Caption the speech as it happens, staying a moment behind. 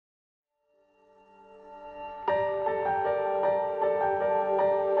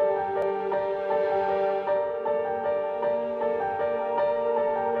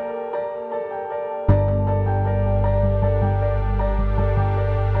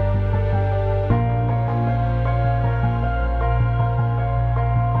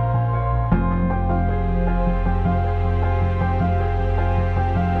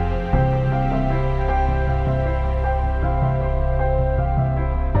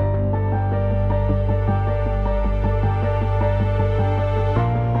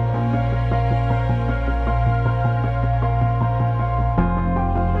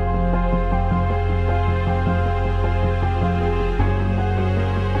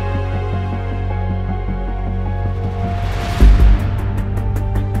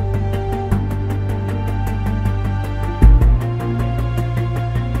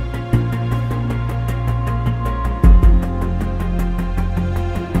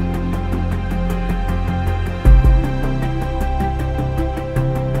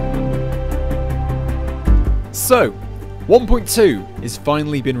So, 1.2 is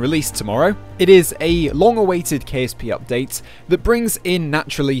finally been released tomorrow. It is a long-awaited KSP update that brings in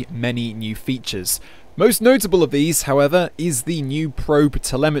naturally many new features. Most notable of these, however, is the new probe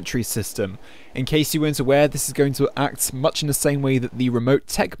telemetry system. In case you weren't aware, this is going to act much in the same way that the remote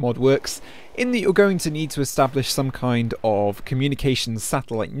tech mod works, in that you're going to need to establish some kind of communications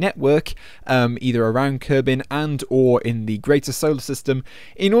satellite network, either around Kerbal and or in the greater solar system,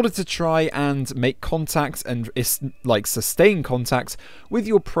 in order to try and make contact and sustain contact with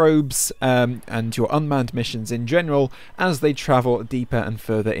your probes and your unmanned missions in general as they travel deeper and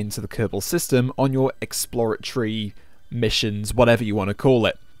further into the Kerbal system on your exploratory missions, whatever you want to call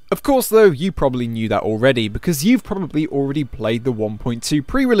it. Of course though, you probably knew that already, because you've probably already played the 1.2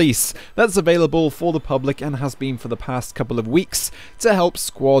 pre-release. That's available for the public and has been for the past couple of weeks to help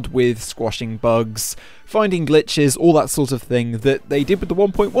squad with squashing bugs, finding glitches, all that sort of thing that they did with the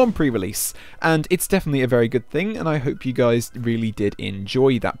 1.1 pre-release. And it's definitely a very good thing, and I hope you guys really did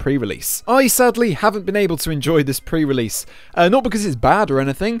enjoy that pre-release. I sadly haven't been able to enjoy this pre-release, not because it's bad or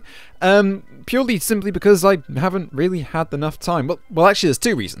anything, purely simply because I haven't really had enough time. Well, actually there's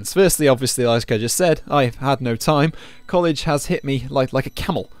two reasons. Firstly, obviously, like I just said, I've had no time. College has hit me like a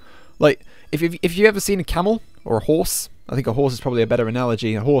camel. Like, if you've ever seen a camel or a horse, I think a horse is probably a better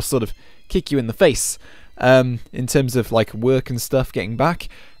analogy. A horse sort of kick you in the face in terms of like work and stuff getting back.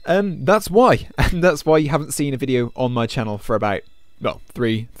 That's why. And that's why you haven't seen a video on my channel for about, well,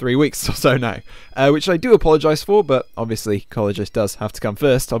 three weeks or so now, which I do apologise for, but obviously college does have to come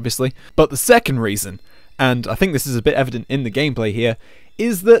first, obviously. But the second reason, and I think this is a bit evident in the gameplay here,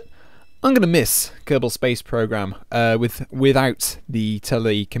 is that I'm going to miss Kerbal Space Program without the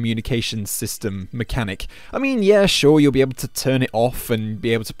telecommunications system mechanic. I mean, yeah, sure, you'll be able to turn it off and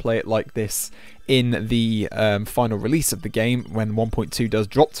be able to play it like this in the final release of the game when 1.2 does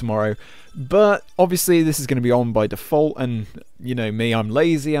drop tomorrow, but obviously this is going to be on by default, and you know me, I'm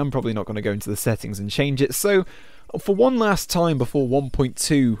lazy, I'm probably not going to go into the settings and change it. So for one last time before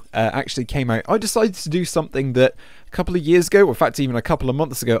 1.2 actually came out, I decided to do something that a couple of years ago, or in fact even a couple of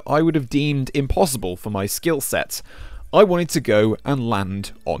months ago, I would have deemed impossible for my skill set. I wanted to go and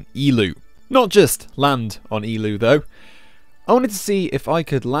land on Eeloo. Not just land on Eeloo though. I wanted to see if I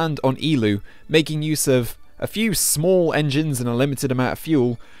could land on Eeloo, making use of a few small engines and a limited amount of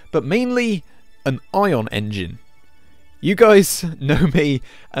fuel, but mainly an ion engine. You guys know me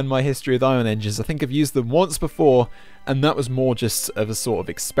and my history with ion engines. I think I've used them once before, and that was more just of a sort of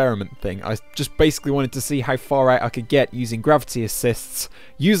experiment thing. I just basically wanted to see how far out I could get using gravity assists,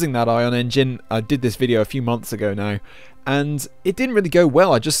 using that ion engine. I did this video a few months ago now, and it didn't really go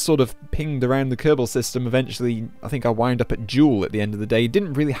well. I just sort of pinged around the Kerbal system. Eventually, I think I wound up at Joule at the end of the day.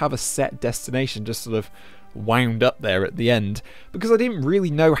 Didn't really have a set destination, just sort of wound up there at the end, because I didn't really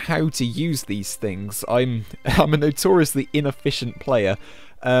know how to use these things. I'm a notoriously inefficient player.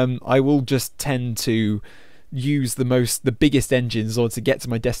 I will just tend to use the biggest engines in order to get to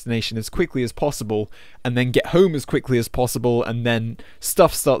my destination as quickly as possible, and then get home as quickly as possible, and then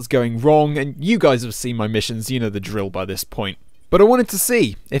stuff starts going wrong, and you guys have seen my missions, you know the drill by this point. But I wanted to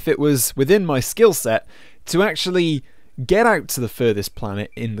see if it was within my skill set to actually get out to the furthest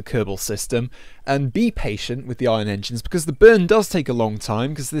planet in the Kerbal system and be patient with the ion engines, because the burn does take a long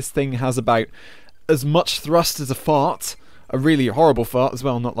time, because this thing has about as much thrust as a fart, a really horrible fart as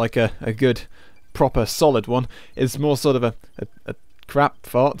well, not like a good proper solid one. It's more sort of a crap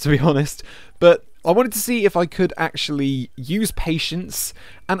fart, to be honest. But I wanted to see if I could actually use patience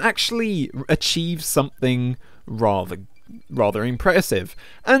and actually achieve something rather impressive.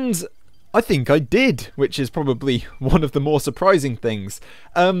 And I think I did, which is probably one of the more surprising things.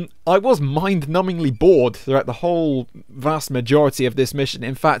 I was mind-numbingly bored throughout the whole vast majority of this mission.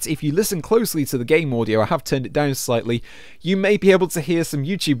 In fact, if you listen closely to the game audio, I have turned it down slightly, you may be able to hear some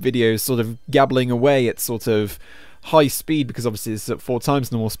YouTube videos sort of gabbling away at sort of high speed, because obviously it's at 4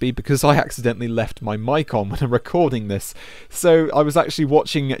 times normal speed, because I accidentally left my mic on when I'm recording this. So I was actually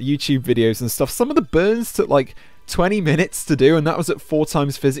watching YouTube videos and stuff. Some of the burns took like 20 minutes to do, and that was at 4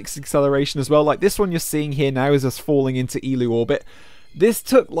 times physics acceleration as well. Like this one you're seeing here now is us falling into Eeloo orbit. This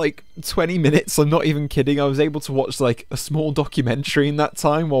took like 20 minutes, I'm not even kidding. I was able to watch like a small documentary in that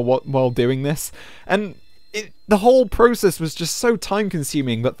time while doing this, and the whole process was just so time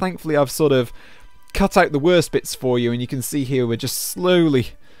consuming, but thankfully I've sort of cut out the worst bits for you, and you can see here we're just slowly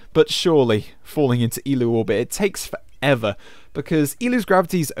but surely falling into Eeloo orbit. It takes forever, because Eeloo's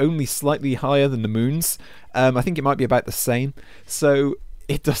gravity is only slightly higher than the moon's. I think it might be about the same, so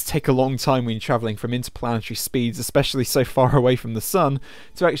it does take a long time when you're travelling from interplanetary speeds, especially so far away from the sun,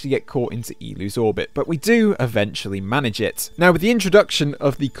 to actually get caught into Eeloo's orbit, but we do eventually manage it. Now, with the introduction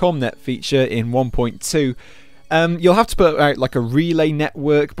of the ComNet feature in 1.2, You'll have to put out like a relay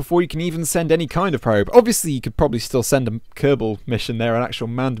network before you can even send any kind of probe. Obviously, you could probably still send a Kerbal mission there, an actual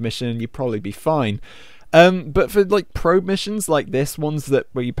manned mission, and you'd probably be fine. But for like probe missions like this, ones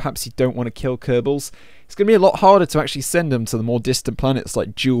where perhaps you don't want to kill Kerbals, it's going to be a lot harder to actually send them to the more distant planets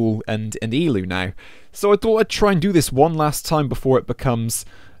like Jewel and Eeloo now. So I thought I'd try and do this one last time before it becomes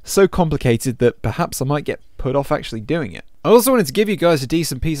so complicated that perhaps I might get put off actually doing it. I also wanted to give you guys a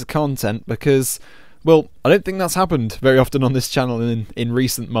decent piece of content because, well, I don't think that's happened very often on this channel in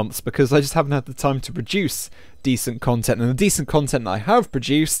recent months, because I just haven't had the time to produce decent content, and the decent content that I have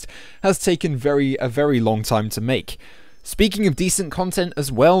produced has taken a very long time to make. Speaking of decent content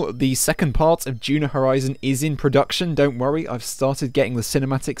as well, the second part of Junior Horizon is in production. Don't worry, I've started getting the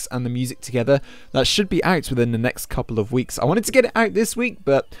cinematics and the music together. That should be out within the next couple of weeks. I wanted to get it out this week,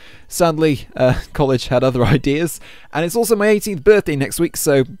 but sadly, college had other ideas. And it's also my 18th birthday next week,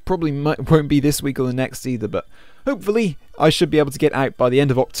 so probably won't be this week or the next either, but hopefully I should be able to get out by the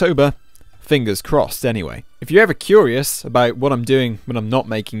end of October. Fingers crossed, anyway. If you're ever curious about what I'm doing when I'm not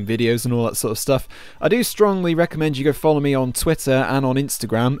making videos and all that sort of stuff, I do strongly recommend you go follow me on Twitter and on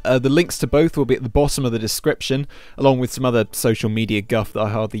Instagram. The links to both will be at the bottom of the description, along with some other social media guff that I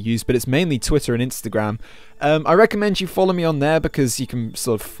hardly use, but it's mainly Twitter and Instagram. I recommend you follow me on there because you can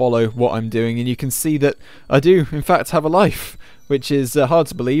sort of follow what I'm doing, and you can see that I do, in fact, have a life. Which is hard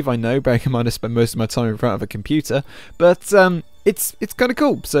to believe, I know, bearing in mind I spend most of my time in front of a computer, but it's kind of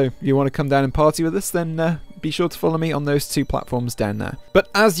cool. So if you want to come down and party with us, then be sure to follow me on those two platforms down there. But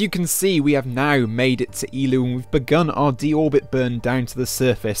as you can see, we have now made it to Eeloo, and we've begun our deorbit burn down to the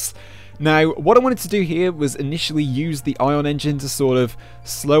surface. Now, what I wanted to do here was initially use the ion engine to sort of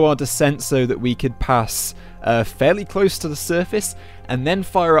slow our descent so that we could pass fairly close to the surface, and then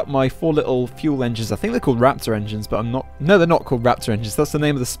fire up my 4 little fuel engines. I think they're called Raptor engines, but no, they're not called Raptor engines. That's the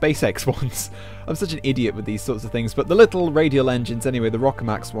name of the SpaceX ones. I'm such an idiot with these sorts of things. But the little radial engines, anyway, the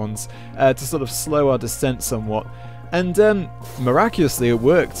Rockomax ones, to sort of slow our descent somewhat. And miraculously, it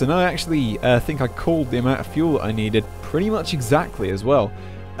worked. And I actually think I called the amount of fuel that I needed pretty much exactly as well.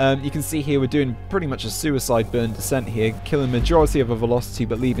 You can see here we're doing pretty much a suicide burn descent here, killing the majority of our velocity,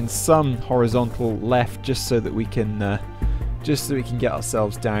 but leaving some horizontal left just so that we can get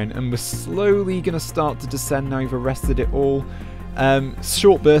ourselves down. And we're slowly going to start to descend now. We've arrested it all.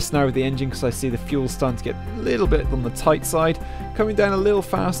 Short burst now with the engine because I see the fuel starting to get a little bit on the tight side, coming down a little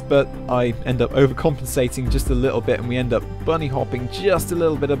fast, but I end up overcompensating just a little bit, and we end up bunny hopping just a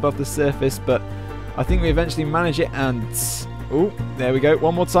little bit above the surface. But I think we eventually manage it, and oh, there we go,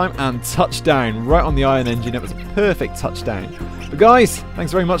 one more time, and touchdown right on the ion engine. It was a perfect touchdown. But guys,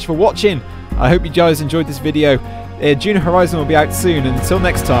 thanks very much for watching. I hope you guys enjoyed this video. Junior Horizon will be out soon, and until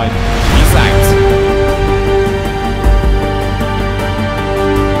next time, peace out.